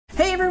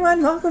Hey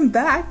everyone, welcome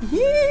back.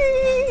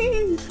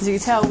 Yay! As you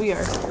can tell, we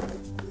are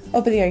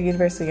opening our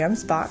Universal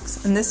Yums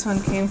box, and this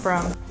one came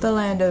from the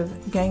land of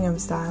Gangnam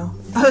Style.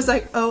 I was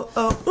like, oh,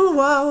 ooh,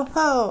 whoa,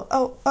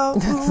 oh,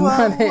 That's ooh,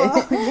 not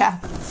whoa. it. Yeah.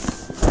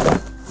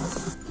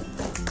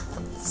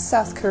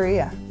 South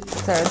Korea.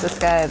 So this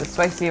guy, the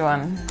spicy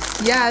one.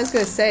 Yeah, I was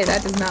gonna say,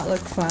 that does not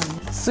look fun.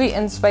 Sweet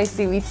and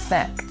spicy wheat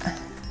snack.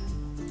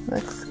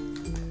 Looks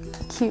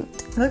cute.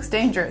 It looks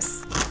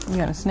dangerous. You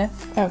gonna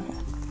sniff? Okay.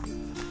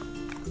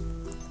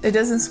 It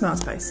doesn't smell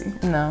spicy.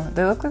 No,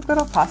 they look like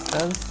little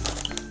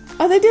pastas.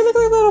 Oh, they do look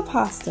like little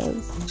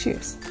pastas.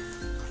 Cheers.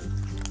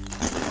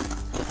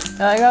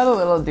 I like how the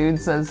little dude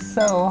says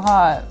so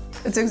hot.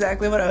 It's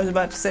exactly what I was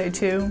about to say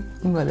too.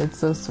 But it's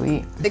so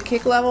sweet. The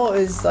kick level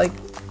is like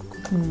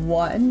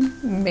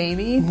 1,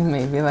 maybe.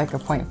 Maybe like a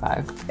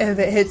 0.5. If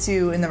it hits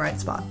you in the right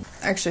spot.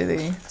 Actually,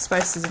 the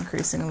spice is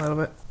increasing a little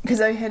bit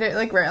because I hit it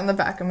like right on the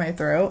back of my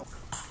throat.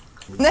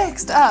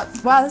 Next up,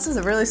 wow, this is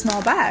a really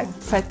small bag.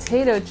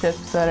 Potato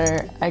chips that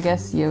are, I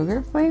guess,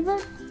 yogurt flavor?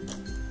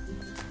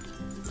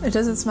 It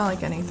doesn't smell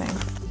like anything.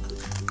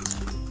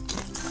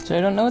 So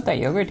I don't know what that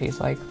yogurt tastes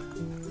like.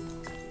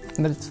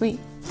 But it's sweet.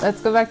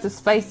 Let's go back to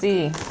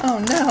spicy. Oh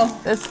no.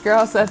 This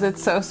girl says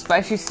it's so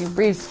spicy she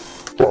breathes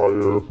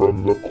fire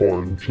from the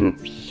corn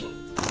chips.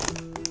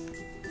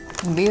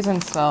 These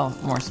ones smell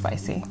more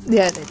spicy.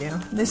 Yeah, they do.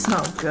 They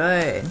smell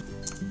good.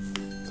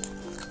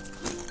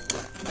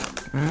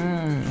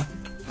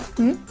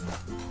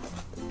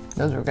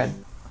 Those were good.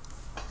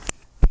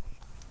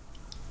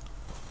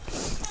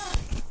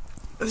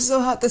 It was so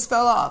hot this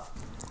fell off.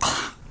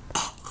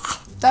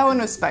 That one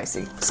was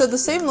spicy. So the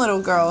same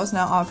little girl is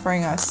now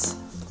offering us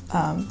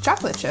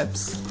chocolate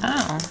chips.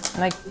 Oh,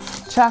 like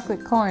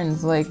chocolate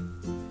corns, like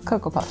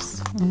Cocoa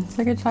Puffs. It's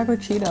like a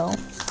chocolate Cheeto.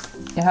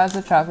 It has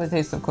the chocolate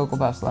taste of Cocoa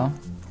Puffs though.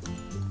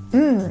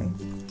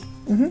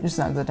 Just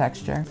not the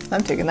texture.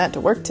 I'm taking that to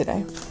work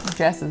today.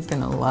 Jess is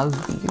gonna love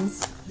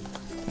these.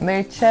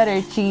 They're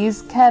cheddar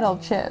cheese kettle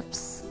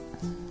chips.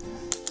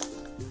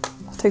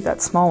 I'll take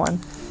that small one.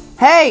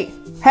 Hey!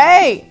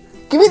 Hey!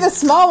 Give me the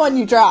small one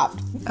you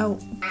dropped! Oh,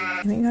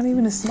 you got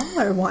even a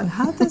smaller one.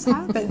 How did this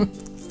happen?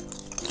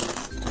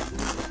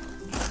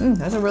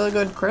 That's a really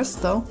good crisp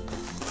though.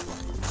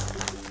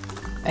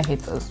 I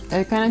hate those.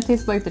 It kind of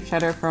tastes like the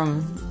cheddar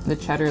from the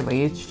cheddar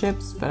Lay's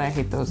chips, but I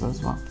hate those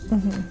as well.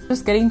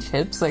 Just getting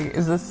chips, like,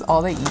 is this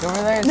all they eat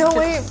over there? It's No,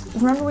 chips.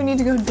 wait. Remember, we need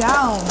to go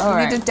down. Oh,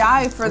 we need to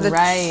dive for the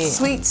Right.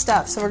 sweet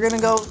stuff. So we're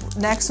gonna go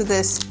next with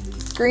this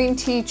green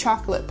tea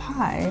chocolate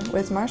pie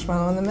with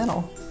marshmallow in the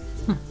middle.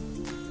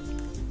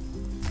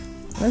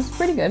 This is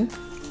pretty good.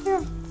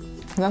 Yeah.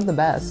 Not the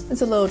best.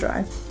 It's a little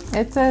dry.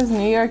 It says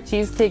New York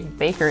Cheesecake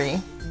Bakery.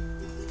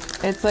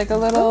 It's like a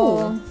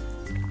little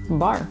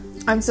bar.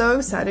 I'm so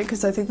excited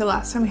because I think the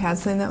last time we had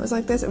something that was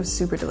like this, it was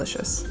super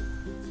delicious.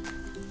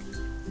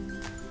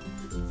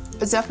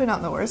 It's definitely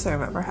not the worst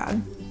I've ever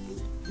had.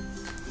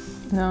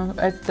 No,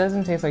 it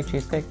doesn't taste like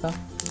cheesecake though.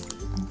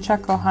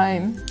 Choco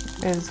Heim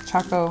is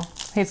Choco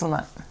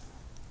Hazelnut.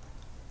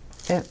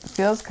 It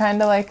feels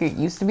kind of like it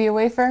used to be a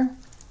wafer.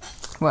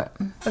 What?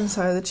 I'm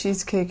sorry, the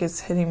cheesecake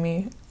is hitting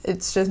me.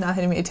 It's just not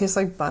hitting me. It tastes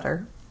like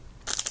butter.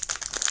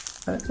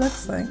 What it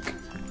looks like.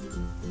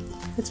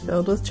 It's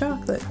filled with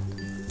chocolate.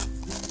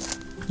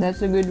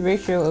 That's a good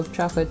ratio of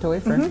chocolate to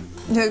wafer. I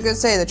was gonna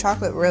say, the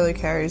chocolate really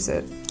carries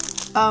it.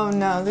 Oh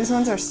no, these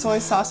ones are soy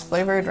sauce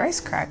flavored rice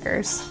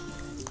crackers.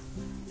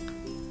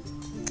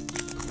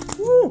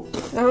 Woo,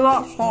 they're a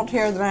lot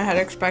saltier than I had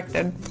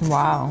expected.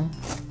 Wow.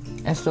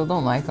 I still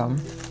don't like them.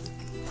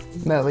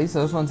 But at least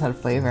those ones had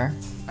flavor.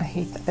 I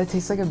hate that. It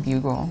tastes like a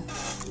bugle.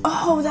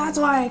 Oh, that's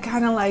why I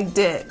kind of liked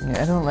it.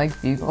 Yeah, I don't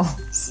like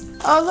bugles.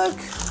 Oh look,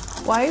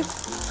 wife.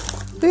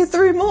 We have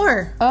 3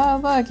 more. Oh,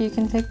 look, you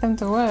can take them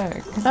to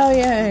work. Oh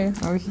yay.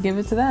 Or we can give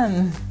it to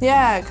them.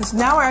 Yeah, because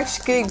now we're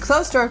actually getting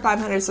close to our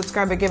 500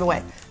 subscriber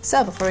giveaway.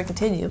 So before we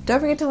continue, don't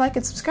forget to like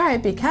and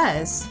subscribe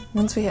because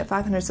once we hit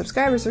 500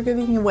 subscribers, we're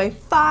giving away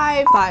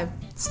 5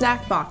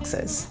 snack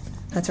boxes.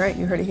 That's right,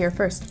 you heard it here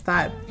first.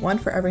 5. 1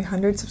 for every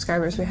 100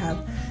 subscribers we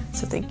have.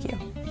 So thank you.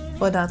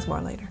 Well, that's more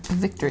later.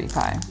 Victory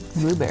pie.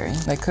 Blueberry.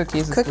 Like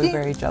cookies with Cookie?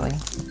 blueberry jelly.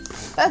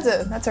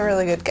 That's a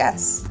really good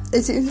guess.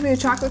 It seems to be a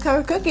chocolate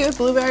covered cookie with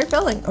blueberry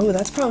filling. Oh,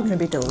 that's probably gonna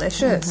be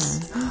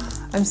delicious.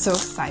 I'm so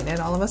excited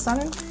all of a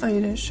sudden. Oh,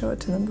 you didn't show it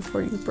to them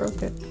before you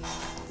broke it.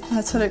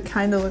 That's what it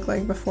kind of looked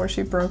like before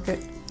she broke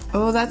it.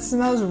 Oh, that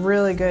smells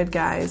really good,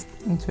 guys.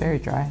 It's very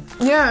dry.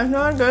 Yeah, it's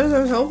not as good as I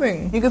was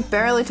hoping. You could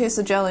barely taste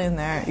the jelly in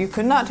there. You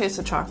could not taste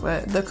the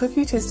chocolate. The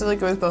cookie tasted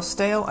like it was both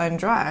stale and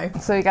dry.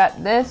 So we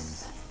got this.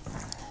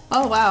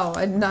 Oh wow,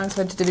 I did not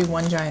expect it to be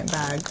one giant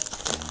bag.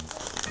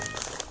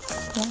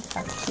 Look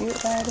how cute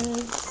that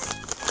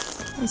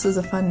is. This is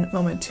a fun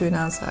moment to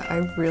announce that I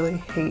really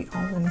hate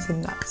almonds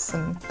and nuts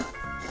and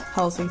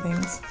healthy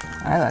things.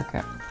 I like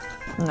it.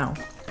 No.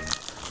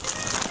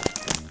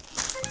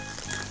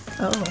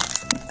 Oh.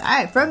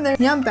 Alright, from the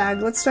Yum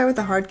bag, let's start with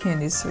the hard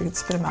candies so we can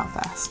spit them out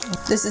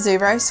fast. This is a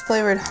rice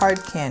flavored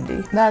hard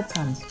candy. That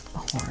sounds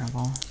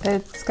horrible.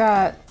 It's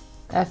got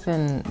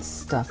effing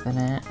stuff in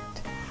it.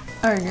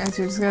 Alright guys,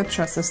 you just gotta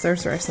trust us.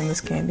 There's rice in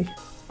this candy.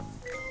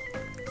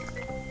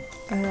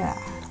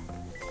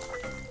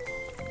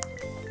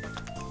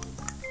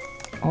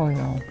 Oh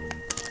no.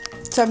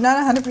 So I'm not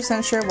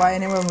 100% sure why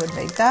anyone would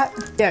make that.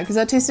 Yeah, because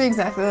that tasted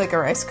exactly like a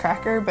rice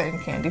cracker, but in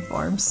candy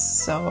form,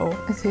 so...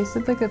 It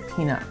tasted like a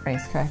peanut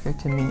rice cracker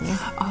to me.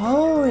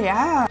 Oh,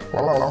 yeah.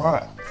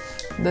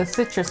 The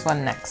citrus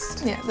one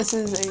next. Yeah, this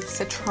is a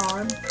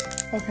citron.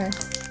 Okay.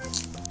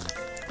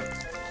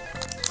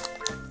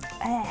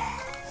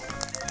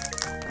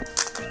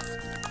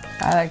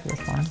 I like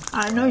this one.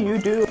 I know you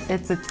do.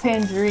 It's a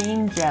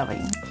tangerine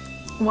jelly.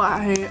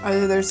 Why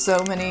are there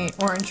so many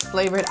orange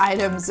flavored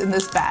items in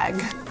this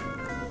bag?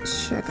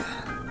 Sugar.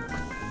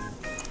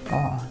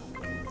 Oh.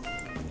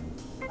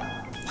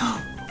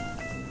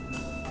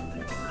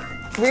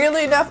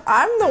 Weirdly enough,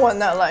 I'm the one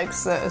that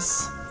likes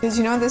this. Because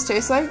you know what this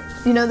tastes like?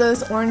 You know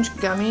those orange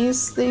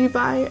gummies that you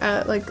buy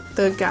at like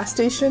the gas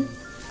station?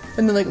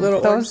 And the like little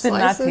orange Those did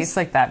slices? not taste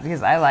like that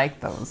because I like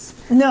those.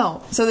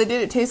 No, so they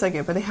didn't taste like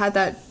it, but they had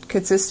that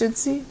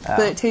consistency. Oh.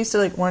 But it tasted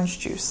like orange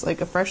juice, like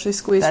a freshly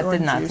squeezed That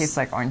orange did not juice. taste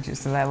like orange juice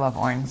because I love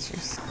orange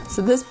juice.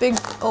 So this big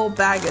old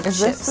bag of Is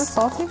chips. this the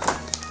salty?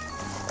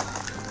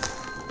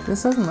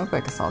 This doesn't look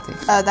like a salty.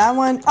 That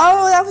one,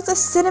 oh, that was a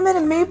cinnamon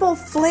and maple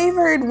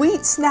flavored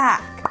wheat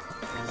snack.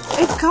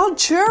 It's called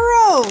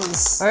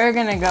churros. We're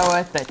gonna go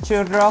with the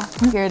churro.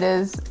 Here it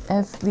is.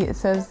 It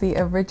says the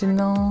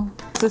original.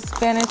 It's a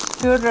Spanish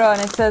churro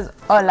and it says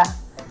hola.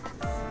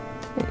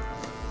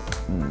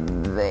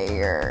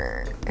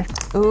 There.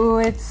 Ooh,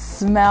 it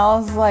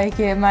smells like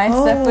it. My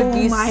Steph would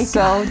be my so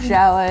God.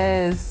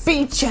 jealous.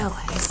 Be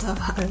jealous of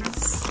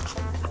us.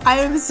 I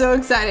am so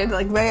excited.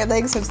 Like my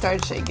legs have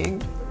started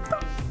shaking.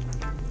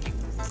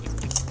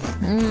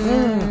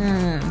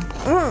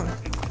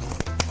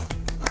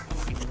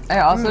 I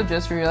also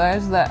just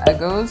realized that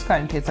Eggos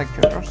kind of taste like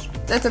churros.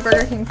 That's a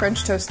Burger King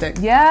French toast stick.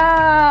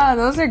 Yeah,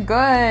 those are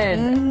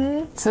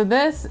good. So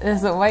this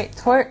is a white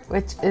tort,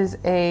 which is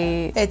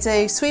a... It's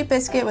a sweet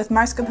biscuit with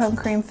mascarpone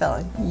cream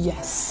filling.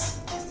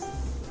 Yes.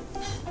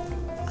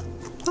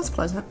 That's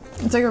pleasant.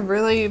 It's like a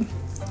really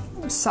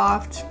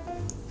soft,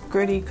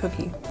 gritty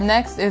cookie.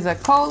 Next is a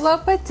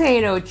cola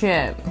potato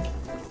chip.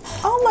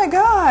 Oh my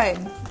god!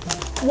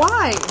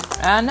 Why?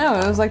 I know,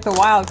 it was like the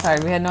wild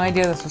card. We had no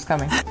idea this was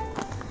coming.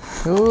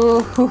 Ooh.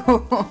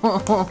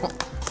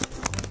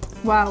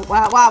 Wow,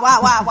 wow, wow, wow,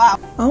 wow, wow.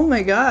 Oh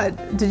my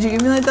god. Did you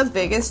give me like the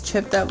biggest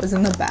chip that was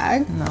in the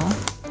bag? No.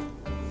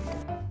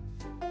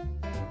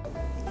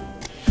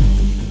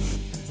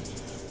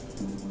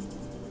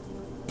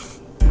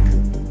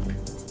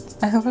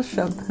 I will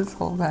shove this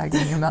whole bag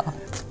in your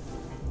mouth.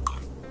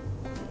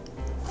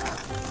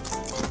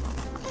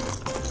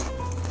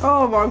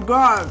 Oh my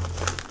god.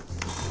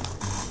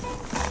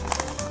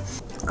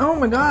 Oh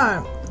my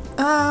god.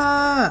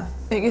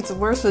 It gets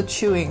worse with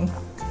chewing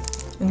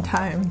in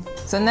time.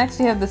 So next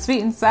we have the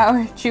sweet and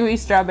sour chewy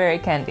strawberry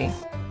candy.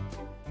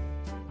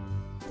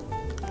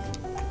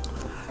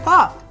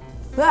 Ah!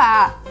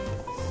 That!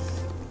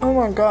 Oh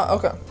my god,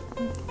 okay.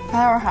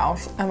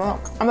 Powerhouse.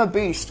 I'm a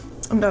beast.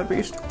 I'm not a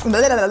beast.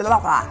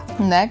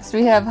 Next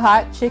we have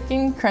hot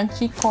chicken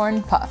crunchy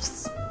corn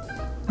puffs.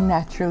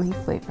 Naturally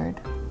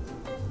flavored.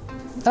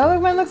 Oh,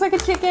 look, mine looks like a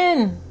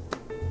chicken!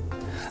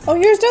 Oh,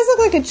 yours does look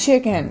like a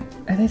chicken.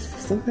 Are they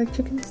supposed to look like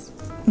chickens?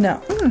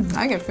 No.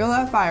 I can feel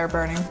that fire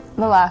burning.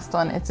 The last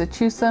one, it's a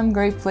chewsome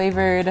grape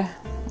flavored.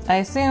 I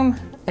assume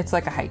it's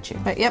like a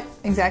haichu. But yep,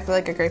 exactly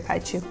like a grape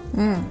haichu.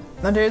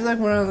 That tastes like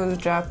one of those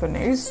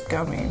Japanese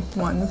gummy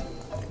ones.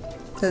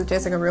 So it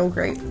tastes like a real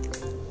grape.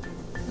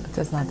 It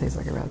does not taste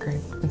like a real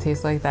grape. It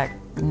tastes like that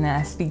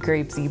nasty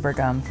grape zebra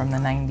gum from the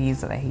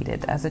 90s that I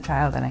hated as a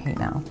child and I hate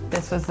now.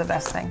 This was the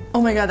best thing.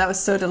 Oh my god, that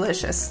was so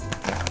delicious.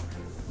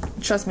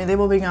 Trust me, they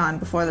will be gone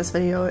before this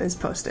video is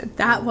posted.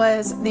 That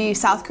was the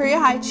South Korea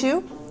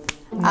haichu.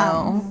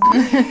 No.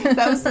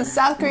 That was the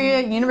South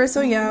Korea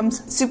Universal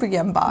Yums Super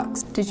Yum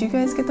box. Did you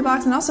guys get the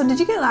box? And also, did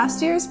you get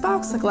last year's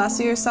box? Like last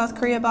year's South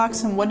Korea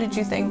box? And what did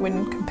you think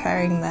when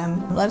comparing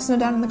them? Let us know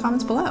down in the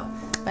comments below.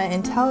 But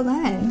until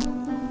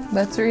then,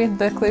 let's read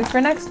the clue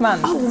for next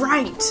month. oh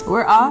right!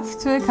 We're off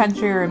to a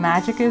country where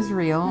magic is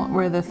real,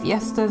 where the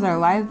fiestas are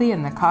lively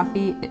and the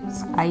coffee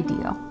is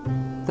ideal.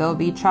 There'll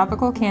be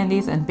tropical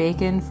candies and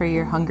bacon for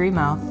your hungry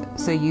mouth,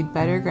 so you'd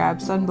better grab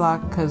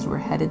sunblock because we're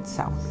headed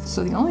south.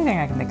 So the only thing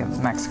I can think of is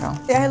Mexico.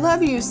 The I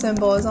love you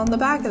symbol is on the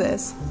back of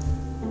this.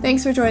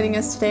 Thanks for joining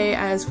us today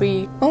as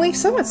we only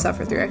somewhat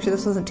suffered through. Actually,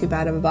 this wasn't too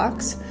bad of a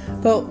box.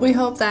 But we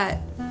hope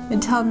that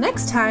until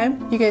next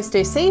time, you guys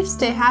stay safe,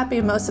 stay happy,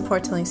 and most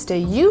importantly, stay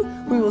you.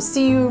 We will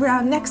see you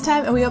around next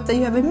time, and we hope that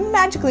you have a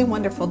magically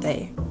wonderful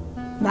day.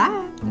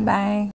 Bye. Bye.